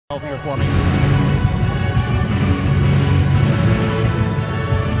Here for me.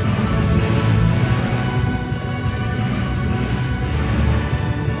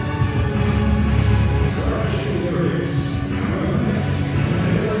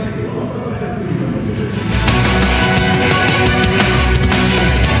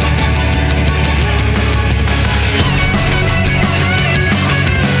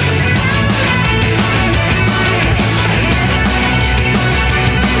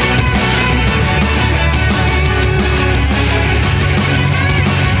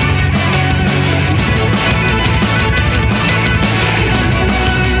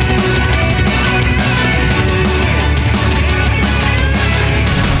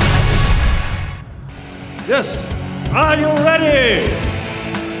 Yes, are you ready?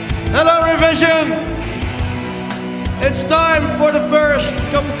 Hello Revision! It's time for the first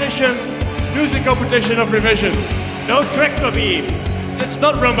competition, music competition of Revision. No tractor beam, It's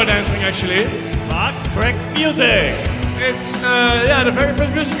not rumba dancing actually. but track music. It's the very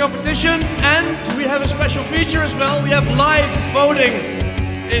first music competition, and we have a special feature as well. We have live voting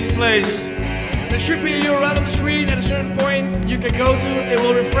in place. There should be a URL on the screen at a certain point you can go to. It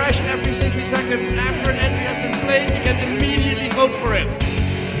will refresh every 60 seconds. After an entry has been played, you can immediately vote for it.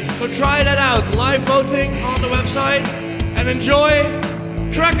 So try that out. Live voting on the website and enjoy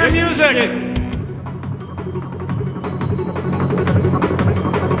tracker music.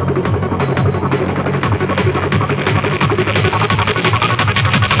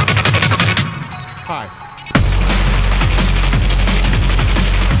 Hi.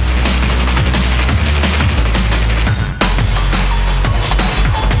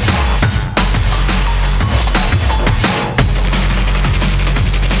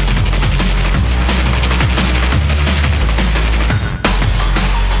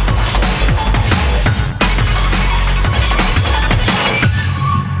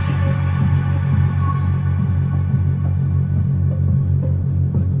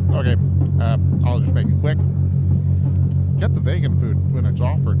 Okay, I'll just make it quick. Get the vegan food when it's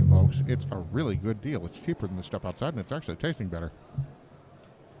offered, folks. It's a really good deal. It's cheaper than the stuff outside, and it's actually tasting better.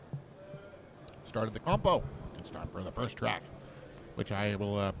 Started the compo. It's time for the first track, which I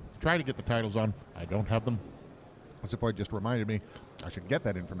will try to get the titles on. I don't have them. As if I just reminded me, I should get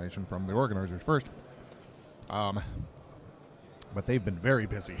that information from the organizers first. But they've been very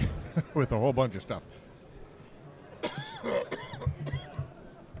busy with a whole bunch of stuff.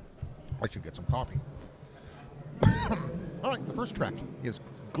 I should get some coffee. All right, the first track is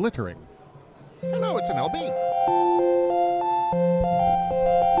Glittering. Hello, it's an LB.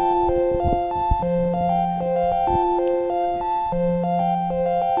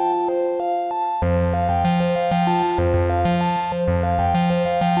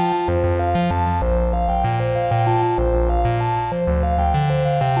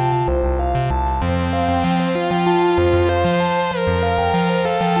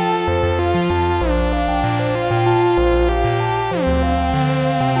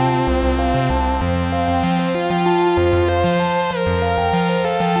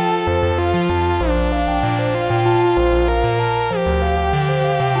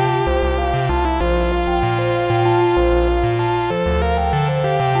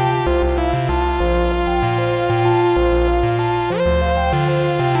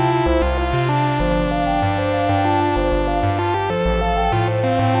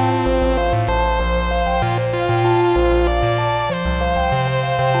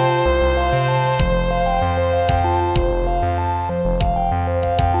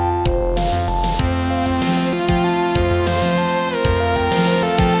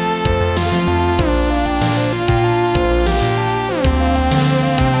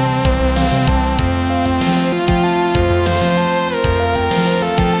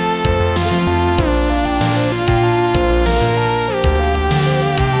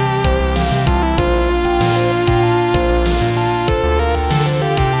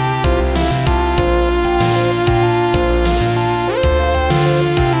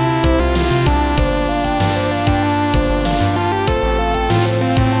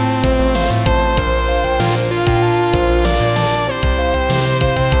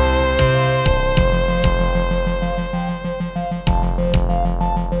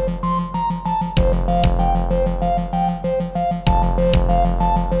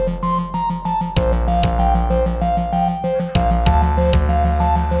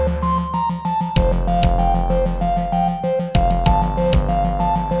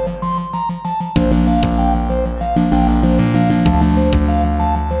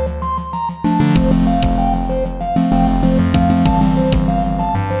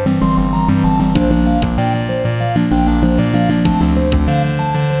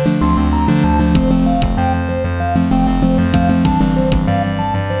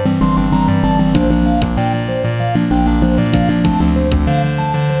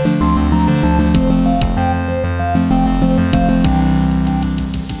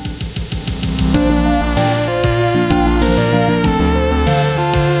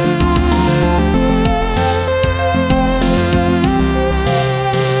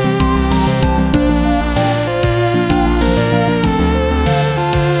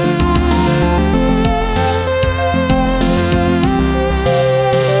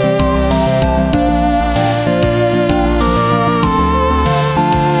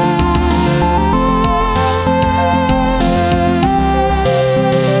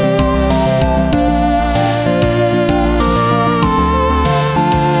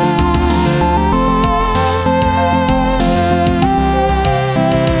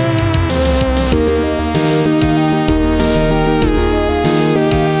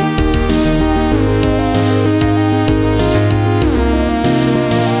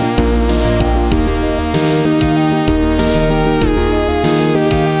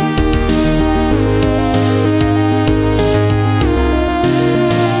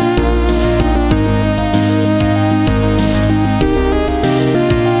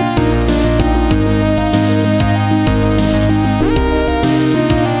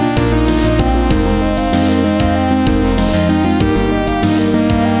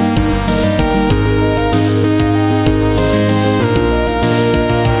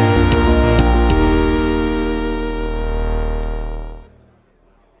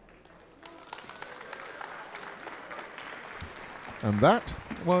 That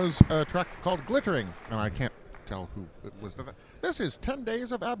was a track called Glittering, and I can't tell who it was. This is 10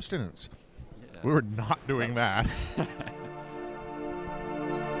 Days of Abstinence. Yeah. We were not doing that.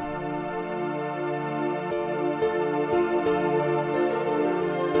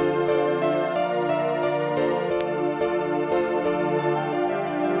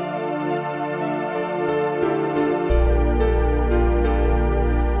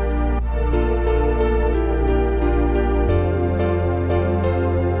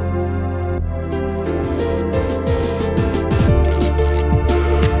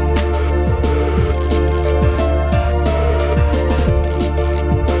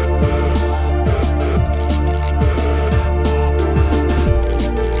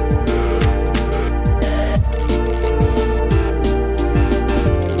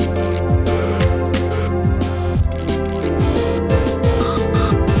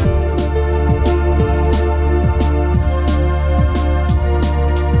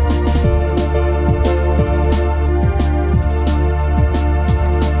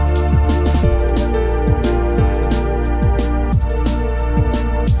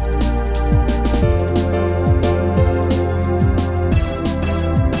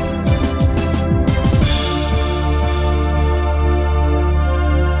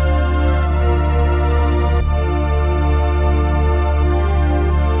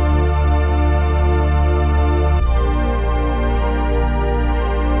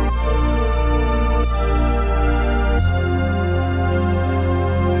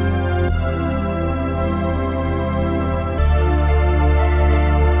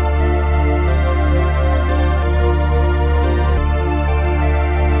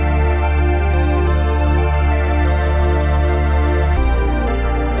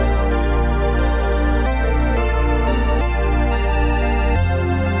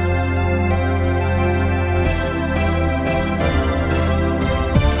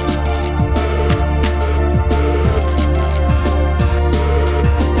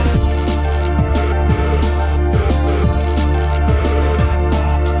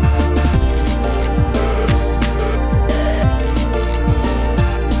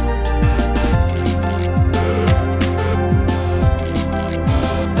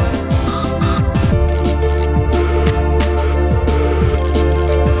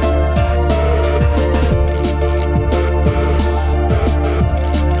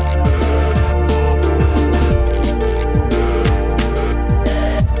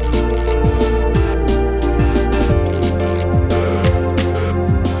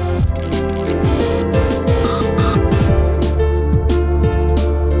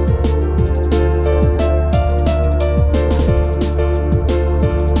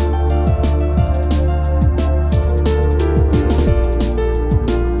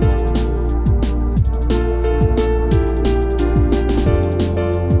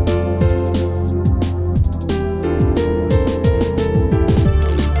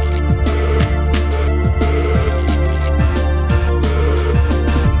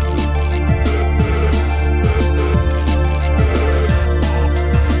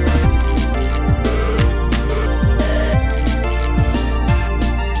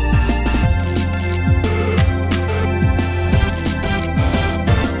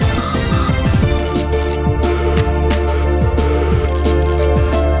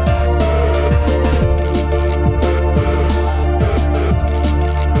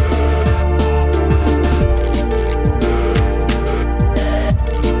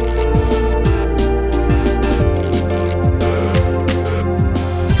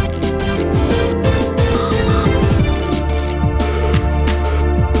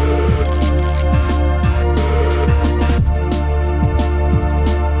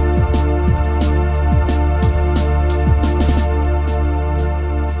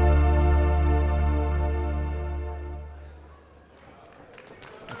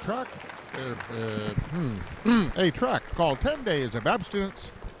 A track called 10 Days of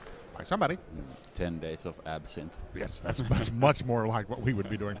Abstinence by somebody. 10 days of absinthe. Yes, that's much more like what we would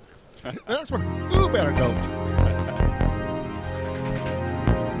be doing. The next one, Ooh Better Goat.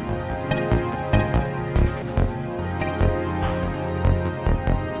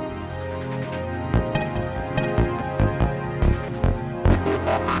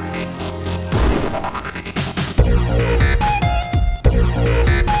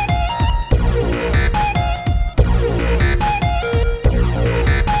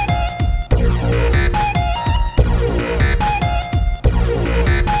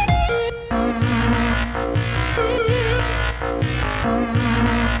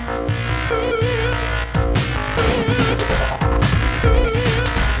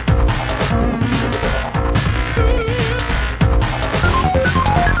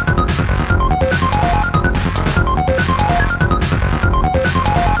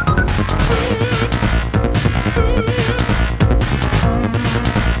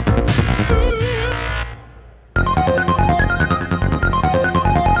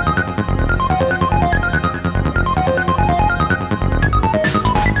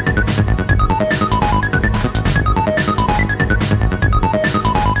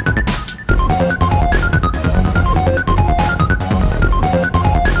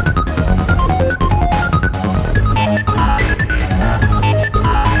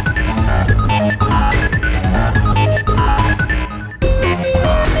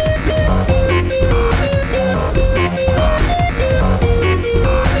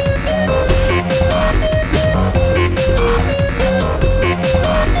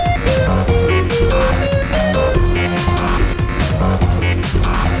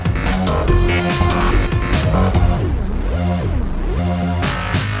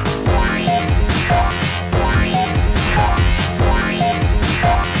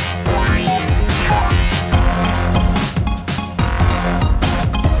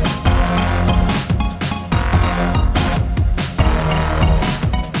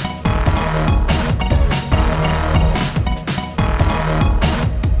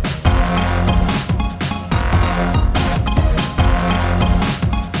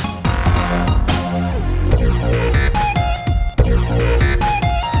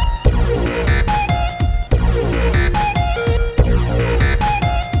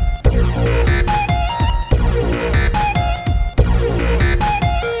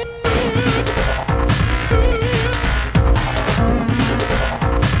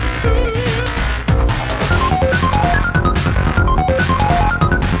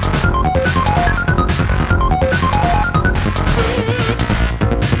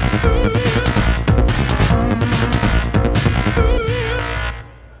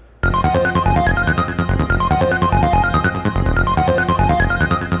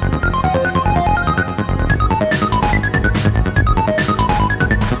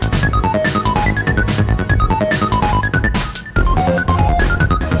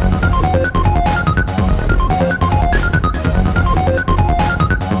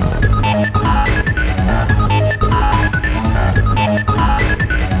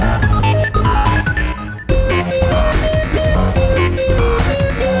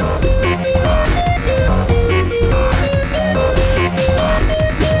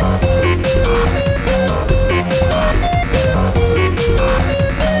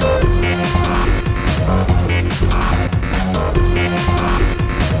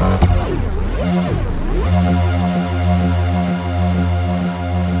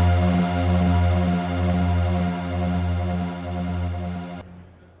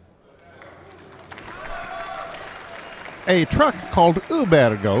 a truck called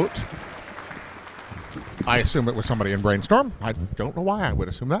Ubergoat. I assume it was somebody in Brainstorm. I don't know why I would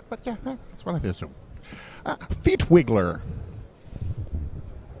assume that, but yeah, that's what I assume. Feet Wiggler.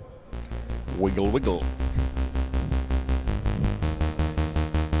 Wiggle, wiggle.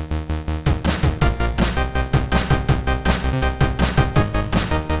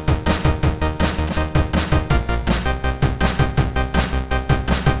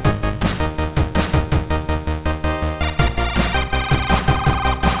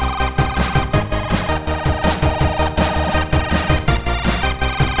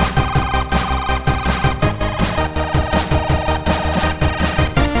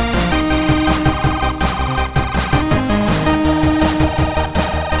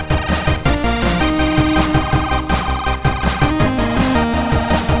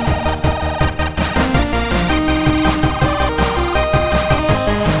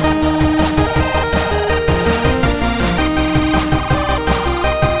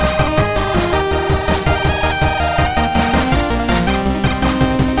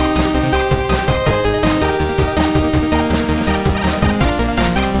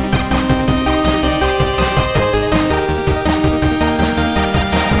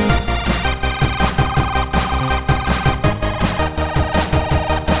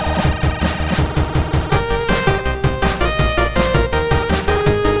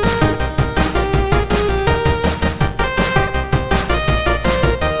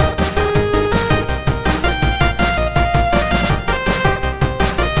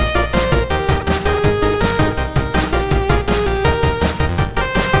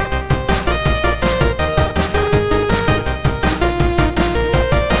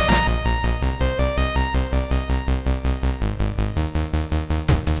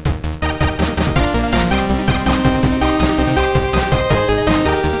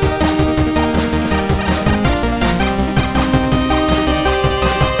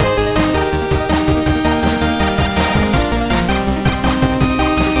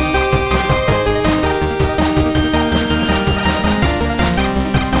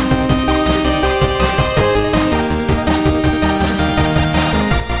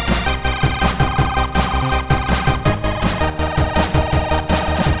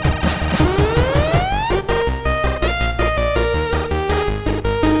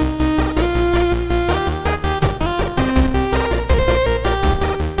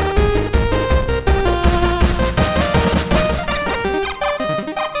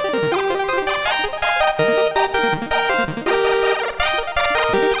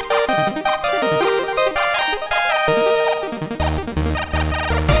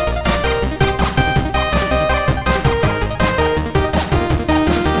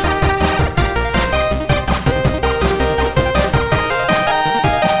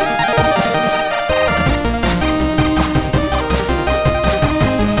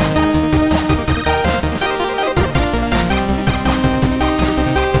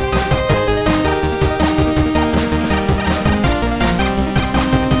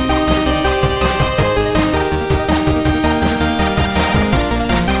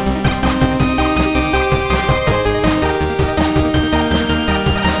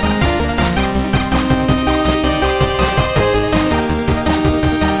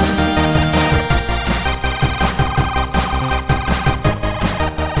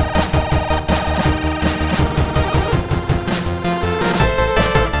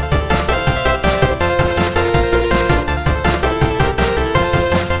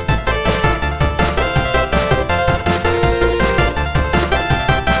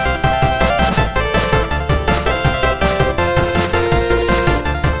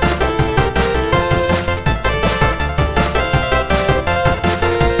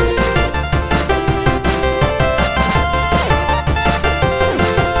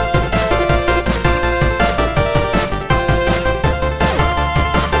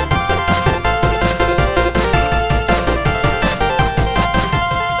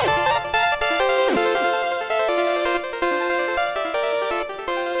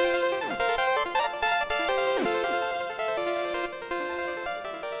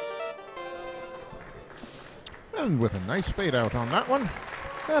 And with a nice fade out on that one,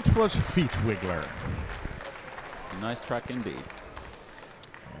 that was Feet Wiggler. Nice track indeed.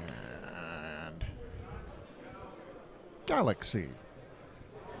 And Galaxy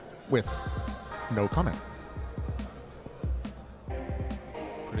with no comment.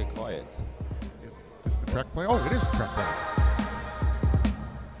 Pretty quiet. Is this the track play? Oh, it is the track play.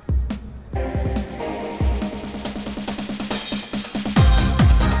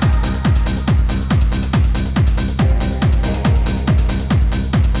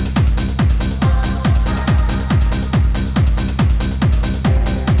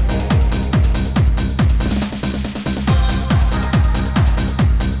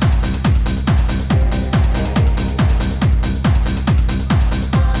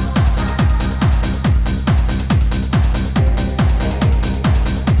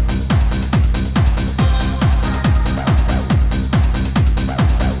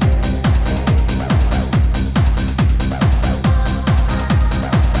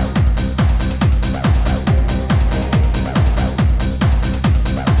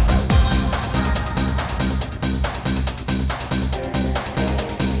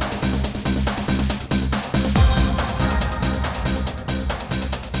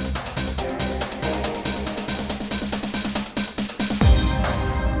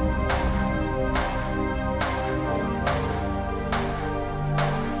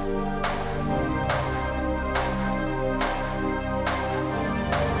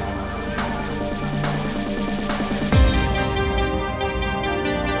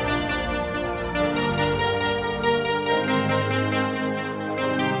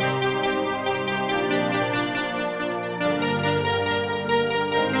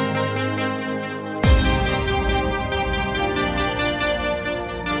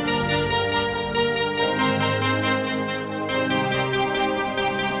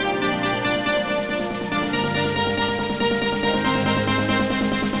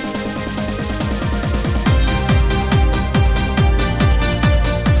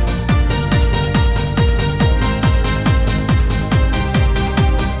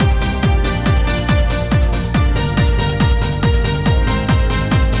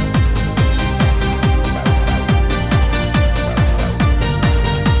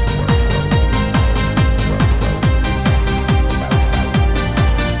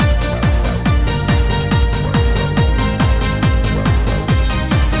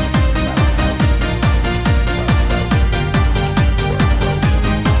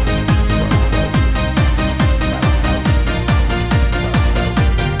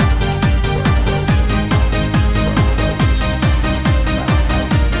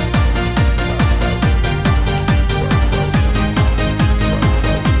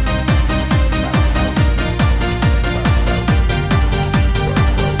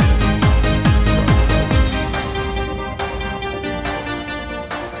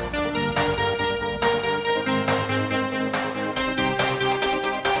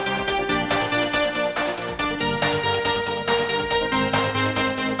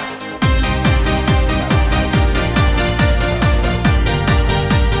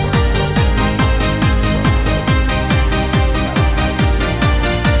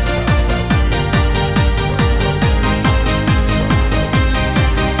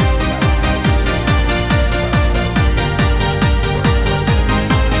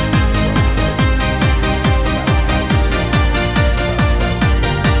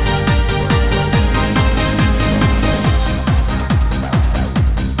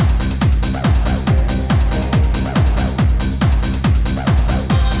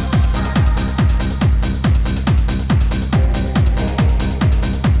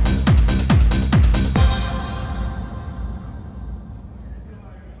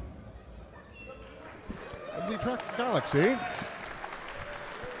 See?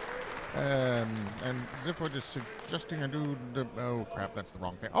 And Ziffo just suggesting I do the... Oh, crap, that's the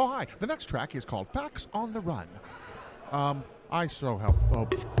wrong thing. Oh, hi. The next track is called Facts on the Run. I so help... Oh.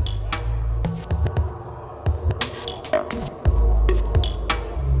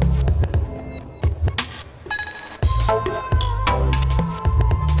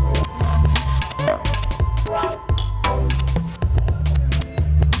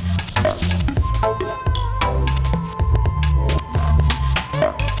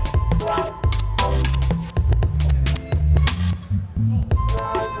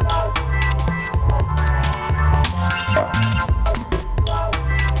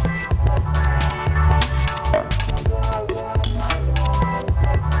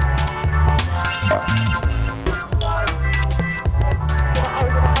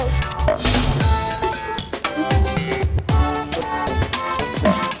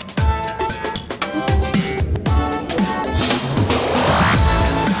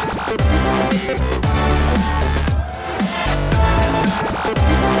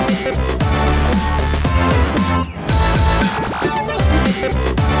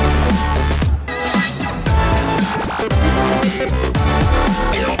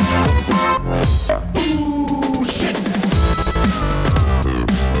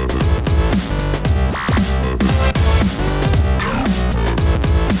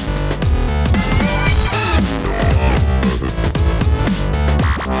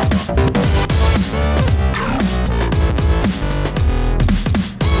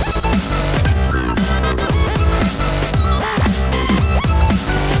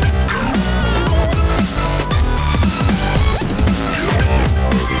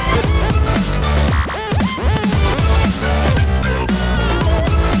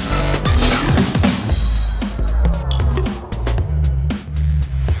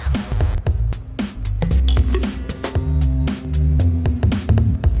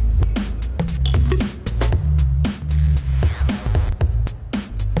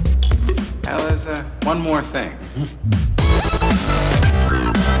 One more thing.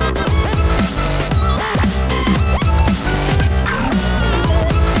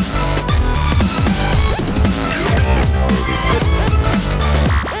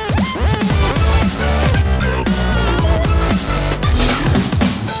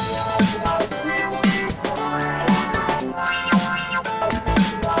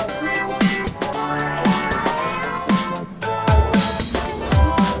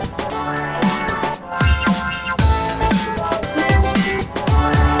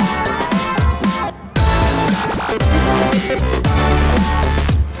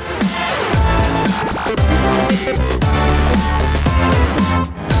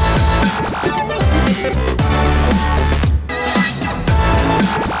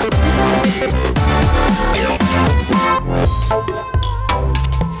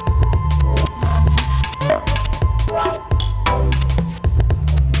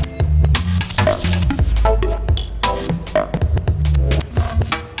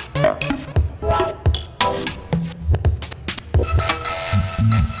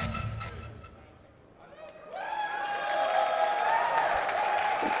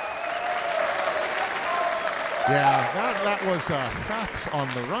 Yeah, that was Facts on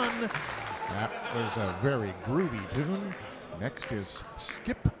the Run. That was a very groovy tune. Next is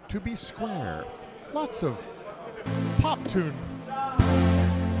Skip to Be Square. Lots of pop tune.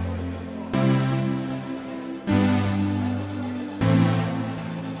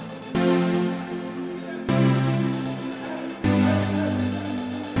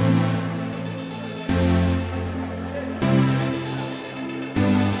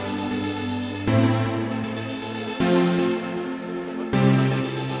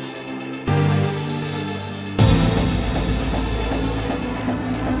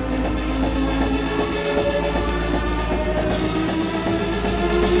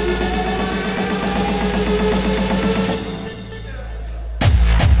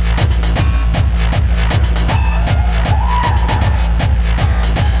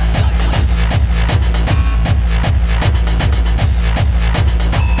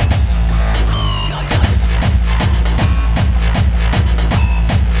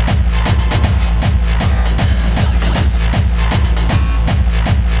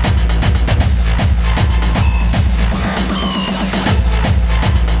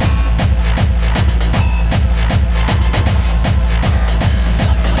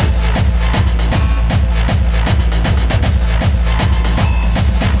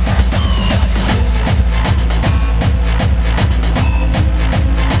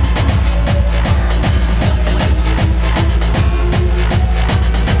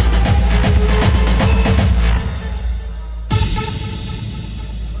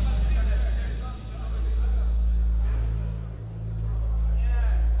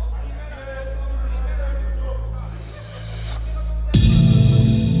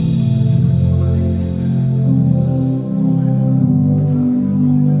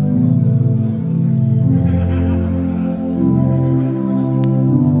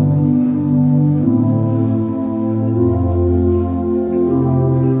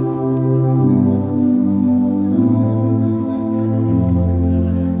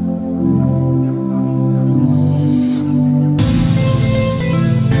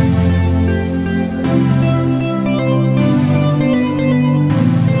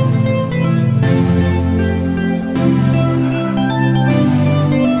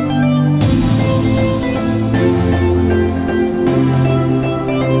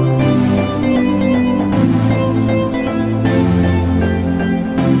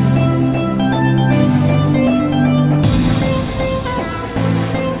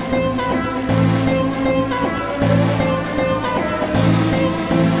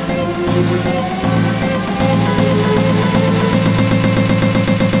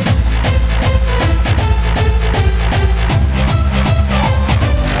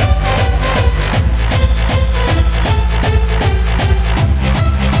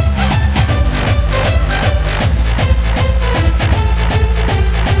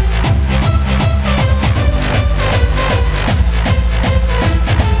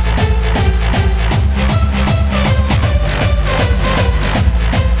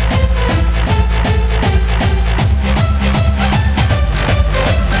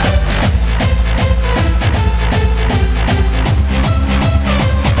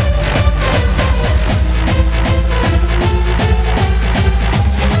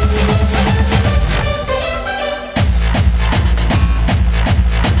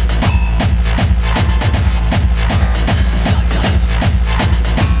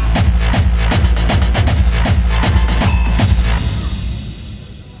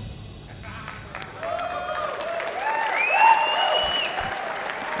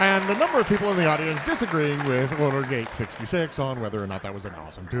 a number of people in the audience disagreeing with Motorgate 66 on whether or not that was an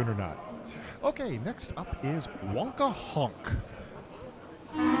awesome tune or not. Okay, next up is Wonka Honk.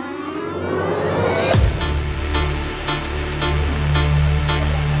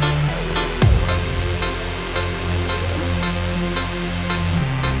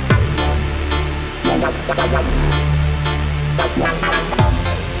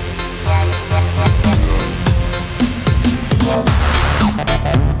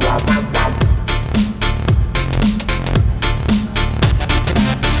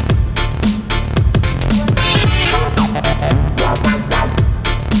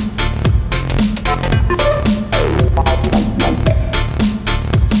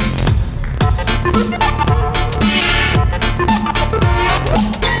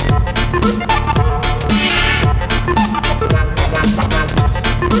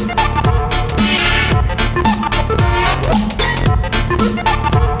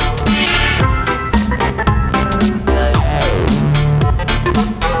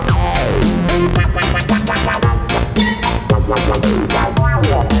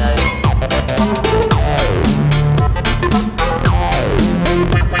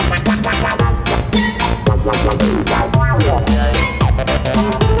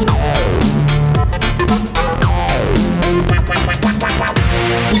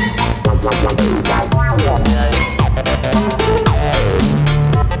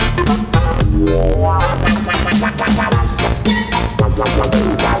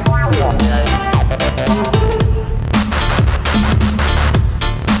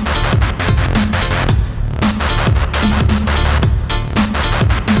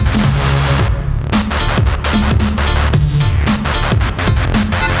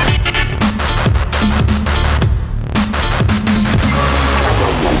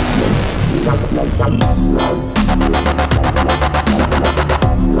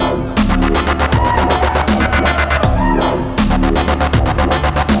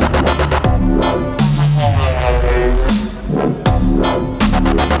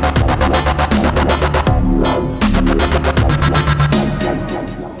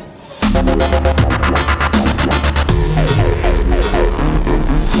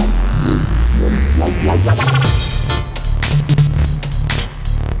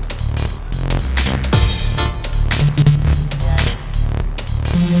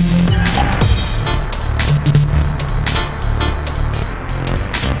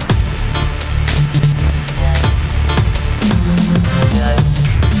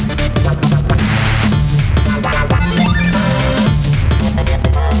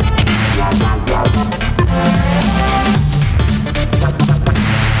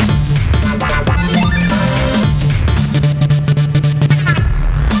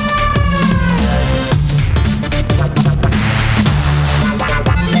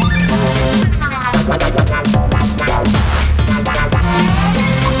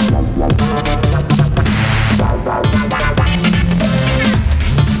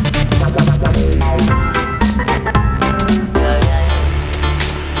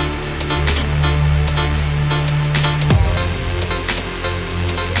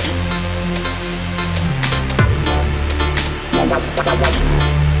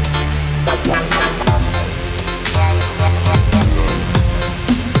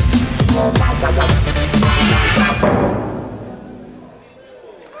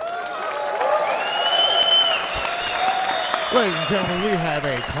 Ladies and gentlemen, we have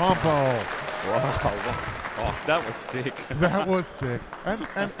a compo. Wow. Oh, that was sick. That was sick.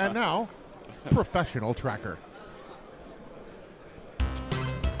 And now, professional tracker.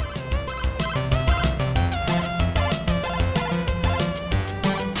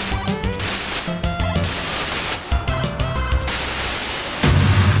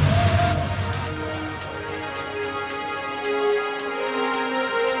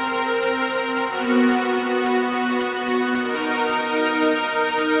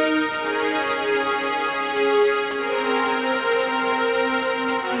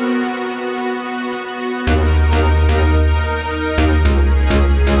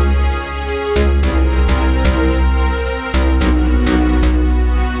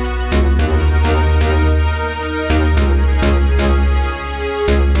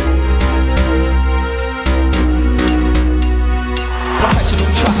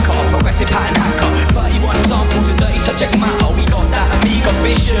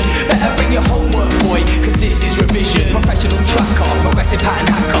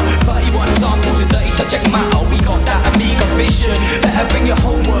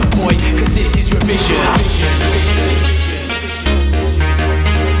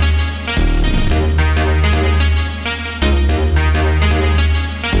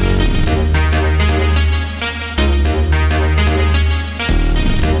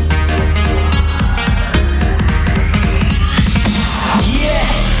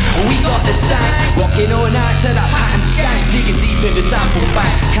 Cracking all night to that pattern skank. Digging deep in the sample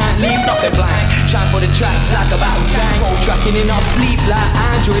bank. Can't leave nothing blank. Trying for the tracks like a battle tank. Roll tracking in our sleep like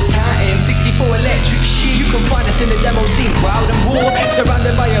androids counting. 64 electric sheep. You can find us in the demo scene, proud and raw.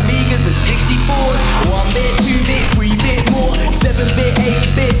 Surrounded by Amigas and 64s. 1-bit, 2-bit, 3-bit more. 7-bit,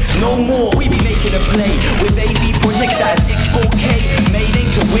 8-bit, no more. We be making a play with AV projects at 64K. Made aim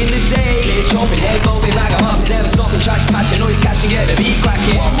to win the day. Clear chopping, head rolling, bag 'em up. Never stopping, track smashing, noise catching, get the beat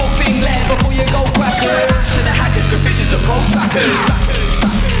cracking. One more thing left before you go cracker. To the hackers, proficients of cold trackers.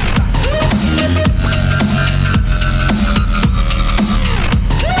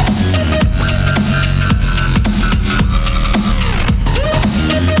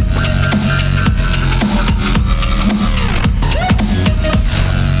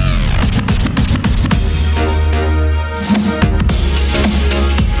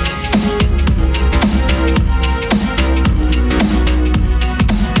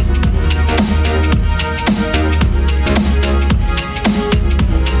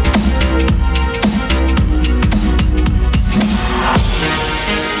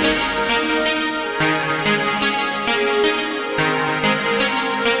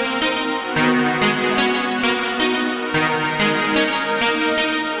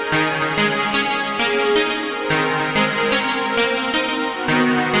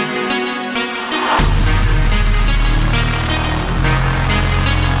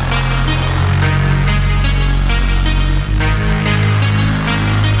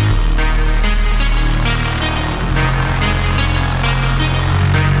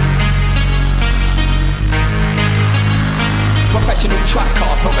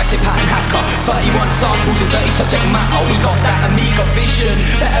 Tracker, progressive pattern hacker, 31 samples and dirty subject matter. We got that Amiga vision.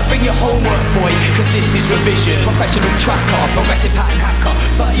 Better bring your homework, boy, cause this is revision. Professional tracker, progressive pattern hacker,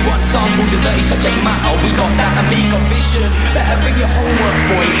 31 samples and dirty subject matter. We got that Amiga vision. Better bring your homework,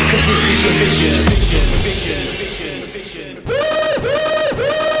 boy, cause this is revision.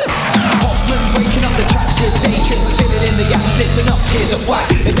 Hoffman breaking up the tracks with day trip, filling in the gaps. Listen up, here's a whack.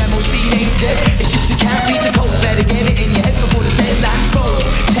 The demo scene ain't dead. It's just you can't read the code. Better get it in your head before the deadline's gold.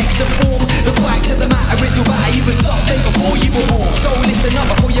 Text the form, the fact of the matter is you'll batter. You were stopped day before you were born. So listen up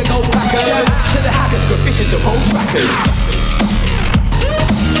before you go crackers. To the hackers, proficients of old trackers.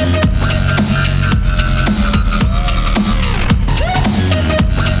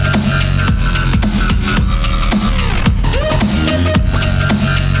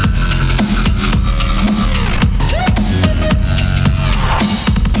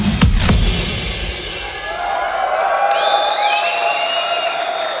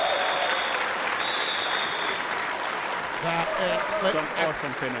 Some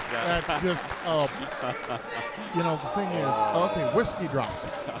awesome finish there. That's just, you know, the thing is, okay, whiskey drops.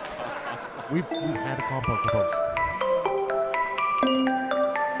 We've had a Compos to post.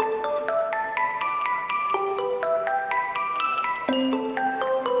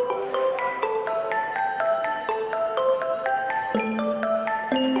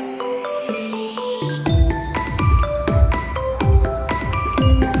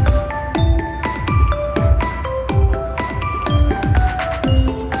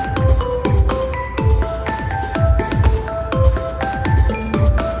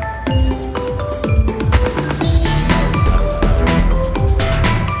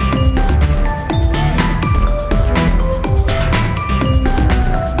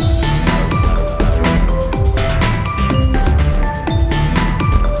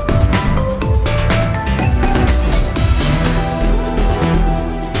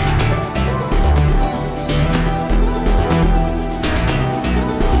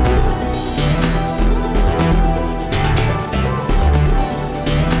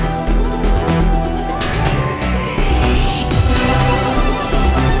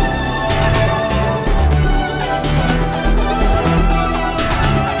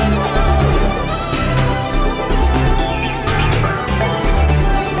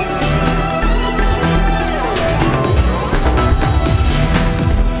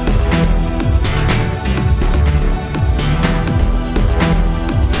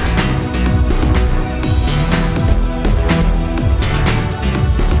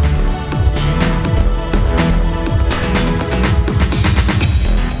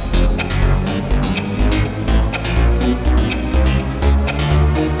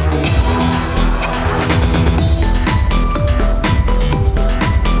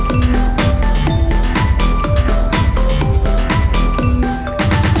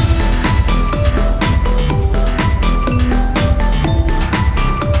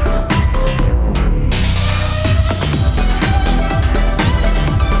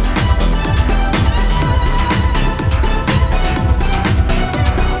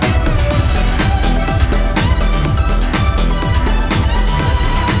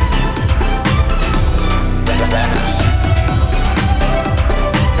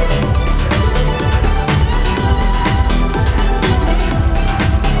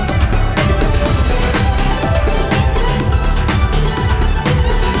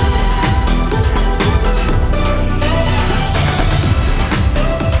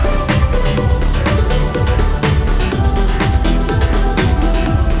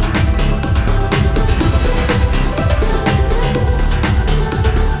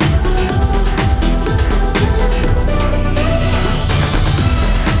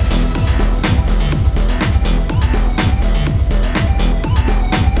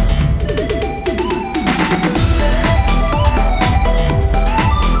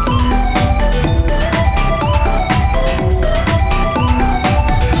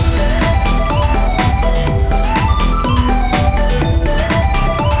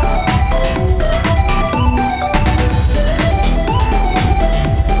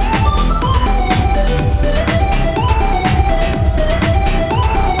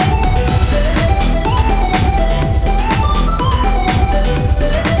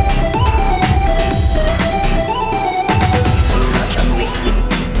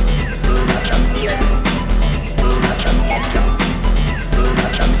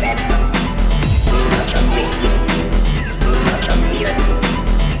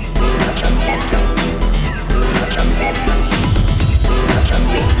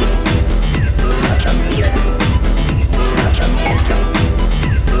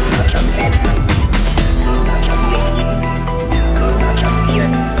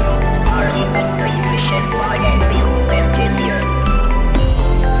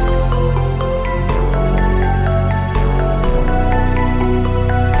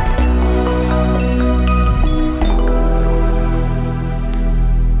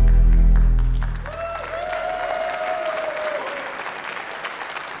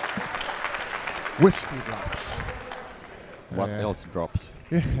 Whiskey drops. What else drops?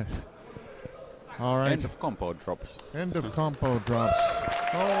 Yeah. All right. End of compo drops. End of compo drops.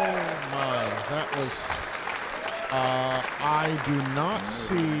 Oh my, that was. I do not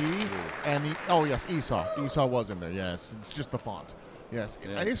see any. Oh yes, Esau. Esau was in there. Yes, it's just the font. Yes,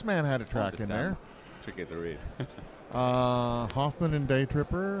 Yeah. Iceman had a track in there. Tricky to read. Hoffman and Day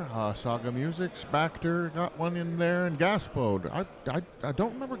Tripper, Saga Music, Spectre got one in there, and Gaspode. I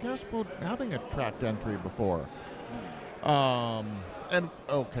don't remember Gaspode having a tracked entry before. And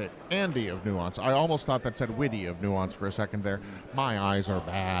okay, Andy of Nuance. I almost thought that said Witty of Nuance for a second there. My eyes are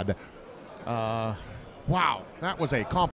bad. Wow, that was a